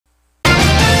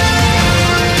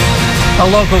A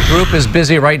local group is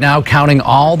busy right now counting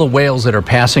all the whales that are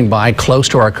passing by close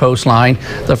to our coastline.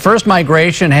 The first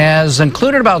migration has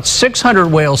included about 600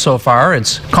 whales so far.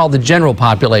 It's called the general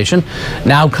population.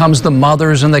 Now comes the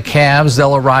mothers and the calves.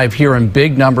 They'll arrive here in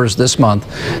big numbers this month.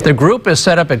 The group is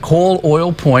set up at Coal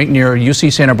Oil Point near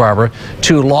UC Santa Barbara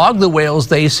to log the whales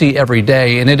they see every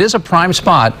day, and it is a prime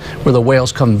spot where the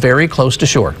whales come very close to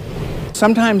shore.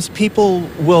 Sometimes people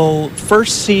will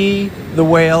first see the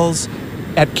whales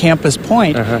at Campus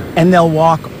Point, and they'll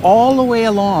walk all the way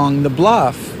along the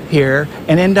bluff here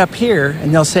and end up here,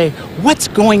 and they'll say, "What's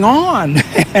going on?"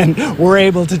 And we're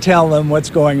able to tell them what's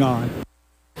going on.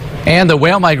 And the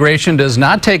whale migration does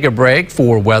not take a break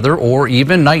for weather or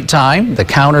even nighttime. The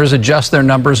counters adjust their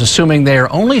numbers, assuming they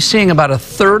are only seeing about a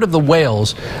third of the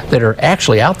whales that are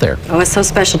actually out there. Oh, it's so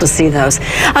special to see those.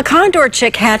 A condor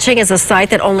chick hatching is a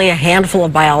sight that only a handful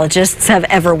of biologists have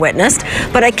ever witnessed,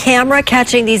 but a camera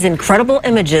catching these incredible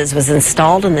images was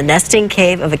installed in the nesting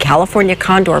cave of a California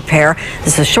condor pair.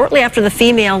 This was shortly after the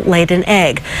female laid an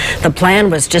egg. The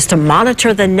plan was just to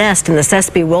monitor the nest in the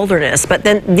Sespe Wilderness, but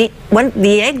then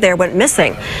the egg there went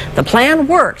missing. The plan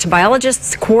worked.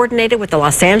 Biologists coordinated with the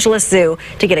Los Angeles Zoo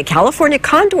to get a California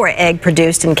condor egg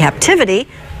produced in captivity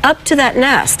up to that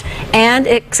nest, and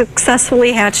it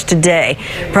successfully hatched today.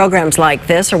 Programs like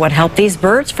this are what help these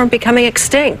birds from becoming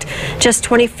extinct. Just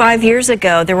 25 years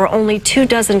ago, there were only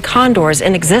 24 condors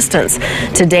in existence.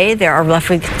 Today, there are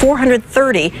roughly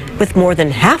 430, with more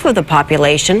than half of the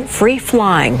population free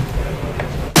flying.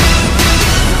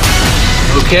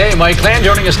 Okay, Mike Land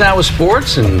joining us now with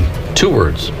sports in 2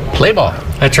 words: play ball.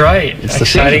 That's right. It's an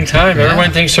exciting time. Yeah.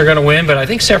 Everyone thinks they're going to win, but I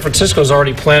think San Francisco is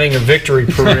already planning a victory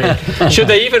parade. Should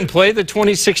they even play the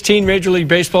 2016 Major League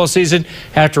Baseball season?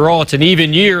 After all, it's an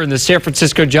even year, and the San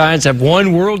Francisco Giants have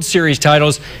won World Series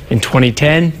titles in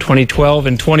 2010, 2012,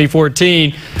 and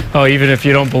 2014. Oh, even if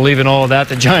you don't believe in all of that,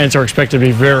 the Giants are expected to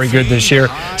be very good this year.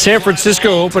 San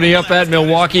Francisco opening up at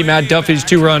Milwaukee. Matt Duffy's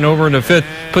 2-run over in the 5th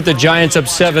put the Giants up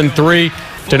 7-3.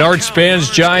 Denard Span's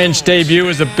Giants debut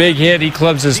is a big hit. He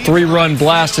clubs his 3-run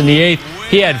blast in the 8th.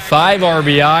 He had 5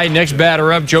 RBI. Next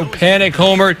batter up, Joe Panik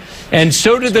homered, and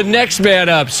so did the next man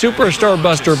up, superstar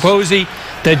Buster Posey.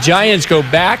 The Giants go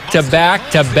back to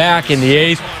back to back in the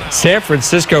 8th. San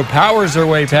Francisco powers their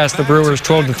way past the Brewers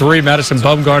 12-3. Madison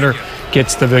Bumgarner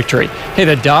gets the victory. Hey,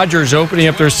 the Dodgers opening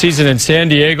up their season in San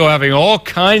Diego, having all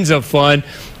kinds of fun.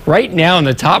 Right now, in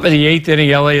the top of the 8th inning,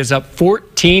 LA is up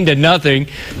 14-0.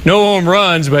 No home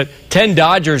runs, but 10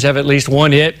 Dodgers have at least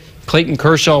 1 hit. Clayton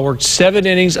Kershaw worked 7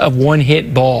 innings of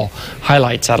 1-hit ball.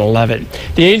 Highlights at 11.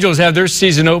 The Angels have their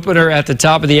season opener at the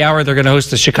top of the hour. They're going to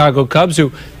host the Chicago Cubs,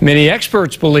 who many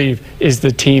experts believe is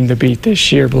the team to beat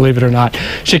this year, believe it or not.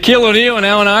 Shaquille O'Neal and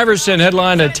Allen Iverson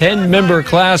headline a 10-member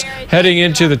class heading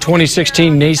into the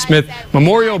 2016 Naismith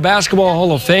Memorial Basketball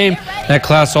Hall of Fame. That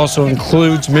class also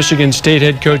includes Michigan State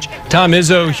head coach Tom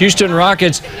Izzo, Houston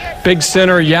Rockets big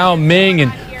center Yao Ming,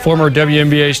 and former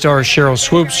WNBA star Cheryl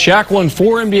Swoops. Shaq won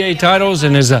 4 NBA titles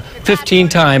and is a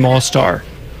 15-time All-Star.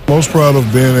 Most proud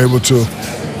of being able to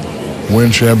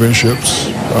win championships,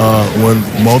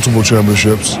 win multiple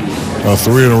championships.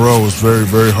 3 in a row is very,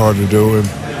 very hard to do, and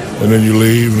then you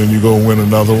leave and then you go win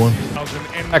another one.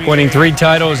 Shaq winning 3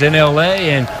 titles in LA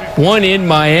and 1 in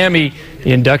Miami.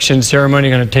 The induction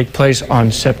ceremony going to take place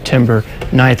on September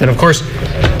 9th. And, of course,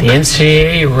 the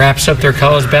NCAA wraps up their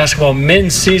college basketball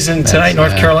men's season tonight.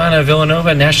 North Carolina,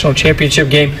 Villanova, national championship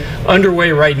game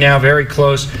underway right now, very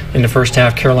close. In the first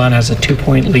half, Carolina has a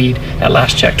 2-point lead at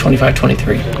last check,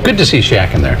 25-23. Good to see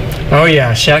Shaq in there. Oh,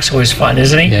 yeah. Shaq's always fun,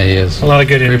 isn't he? Yeah, he is. A lot of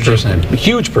good energy.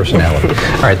 Huge personality.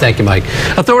 All right, thank you, Mike.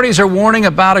 Authorities are warning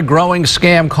about a growing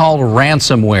scam called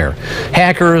ransomware.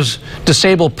 Hackers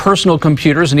disable personal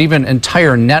computers and even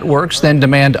entire networks, then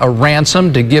demand a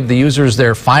ransom to give the users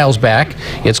their files back.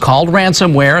 It's called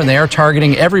ransomware, and they are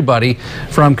targeting everybody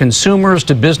from consumers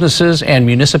to businesses and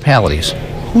municipalities.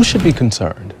 Who should be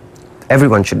concerned?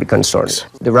 Everyone should be concerned.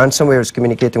 The ransomware is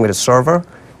communicating with a server.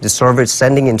 The server is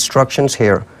sending instructions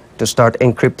here to start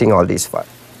encrypting all these files.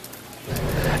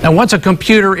 Now, once a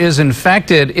computer is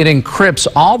infected, it encrypts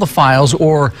all the files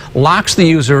or locks the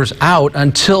users out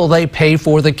until they pay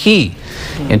for the key.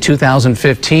 In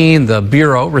 2015, the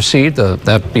Bureau received, the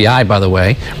FBI, by the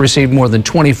way, received more than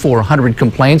 2,400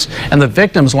 complaints, and the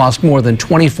victims lost more than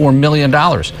 $24 million.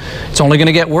 It's only going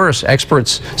to get worse.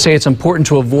 Experts say it's important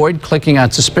to avoid clicking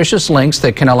on suspicious links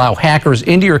that can allow hackers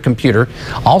into your computer.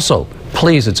 Also,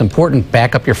 please, it's important,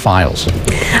 back up your files.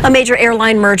 A major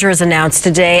airline merger is announced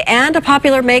today, and a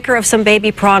popular maker of some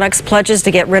baby products pledges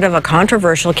to get rid of a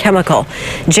controversial chemical.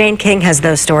 Jane King has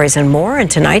those stories and more in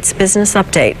tonight's Business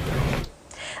Update.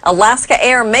 Alaska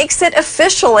Air makes it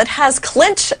official. It has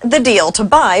clinched the deal to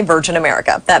buy Virgin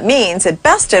America. That means it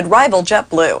bested rival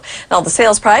JetBlue. Now, the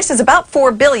sales price is about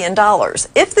 $4 billion.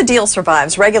 If the deal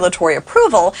survives regulatory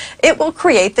approval, it will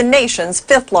create the nation's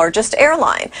fifth largest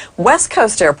airline. West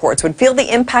Coast airports would feel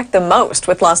the impact the most,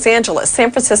 with Los Angeles,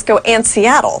 San Francisco, and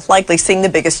Seattle likely seeing the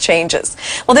biggest changes.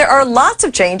 Well, there are lots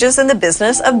of changes in the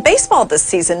business of baseball this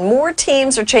season. More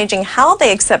teams are changing how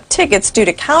they accept tickets due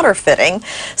to counterfeiting.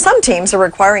 Some teams are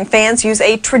requiring fans use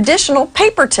a traditional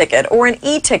paper ticket or an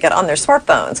e-ticket on their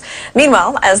smartphones.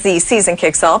 Meanwhile, as the season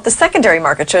kicks off, the secondary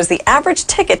market shows the average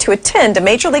ticket to attend a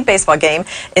Major League Baseball game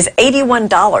is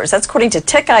 $81. That's according to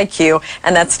TickIQ,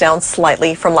 and that's down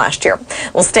slightly from last year.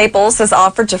 Well, Staples has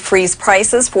offered to freeze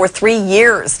prices for 3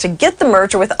 years to get the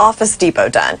merger with Office Depot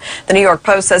done. The New York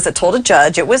Post says it told a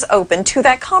judge it was open to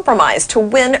that compromise to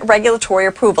win regulatory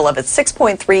approval of its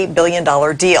 $6.3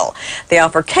 billion deal. The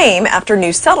offer came after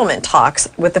new settlement talks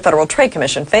with the Federal Trade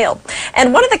Commission failed.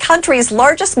 And one of the country's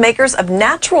largest makers of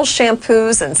natural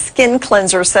shampoos and skin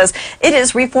cleansers says it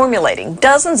is reformulating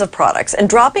dozens of products and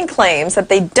dropping claims that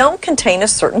they don't contain a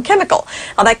certain chemical.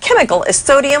 Now, that chemical is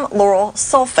sodium lauryl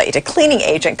sulfate, a cleaning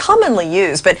agent commonly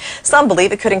used, but some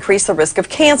believe it could increase the risk of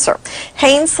cancer.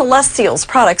 Hanes Celestial's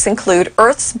products include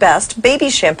Earth's Best Baby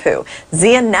Shampoo,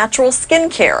 Zia Natural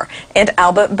Skincare, and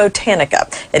Alba Botanica.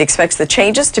 It expects the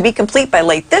changes to be complete by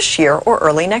late this year or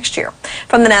early next year.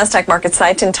 From the NASDAQ market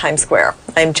site in Times Square,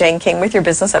 I'm Jane King with your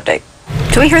business update.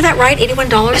 Do we hear that right? $81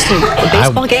 to a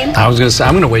baseball game? I was going to say,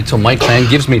 I'm going to wait till Mike Klang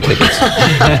gives me tickets.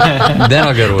 Then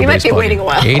I'll go to a baseball game. You might be waiting a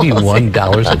while.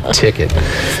 $81 a ticket.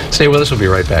 Stay with us. We'll be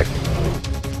right back.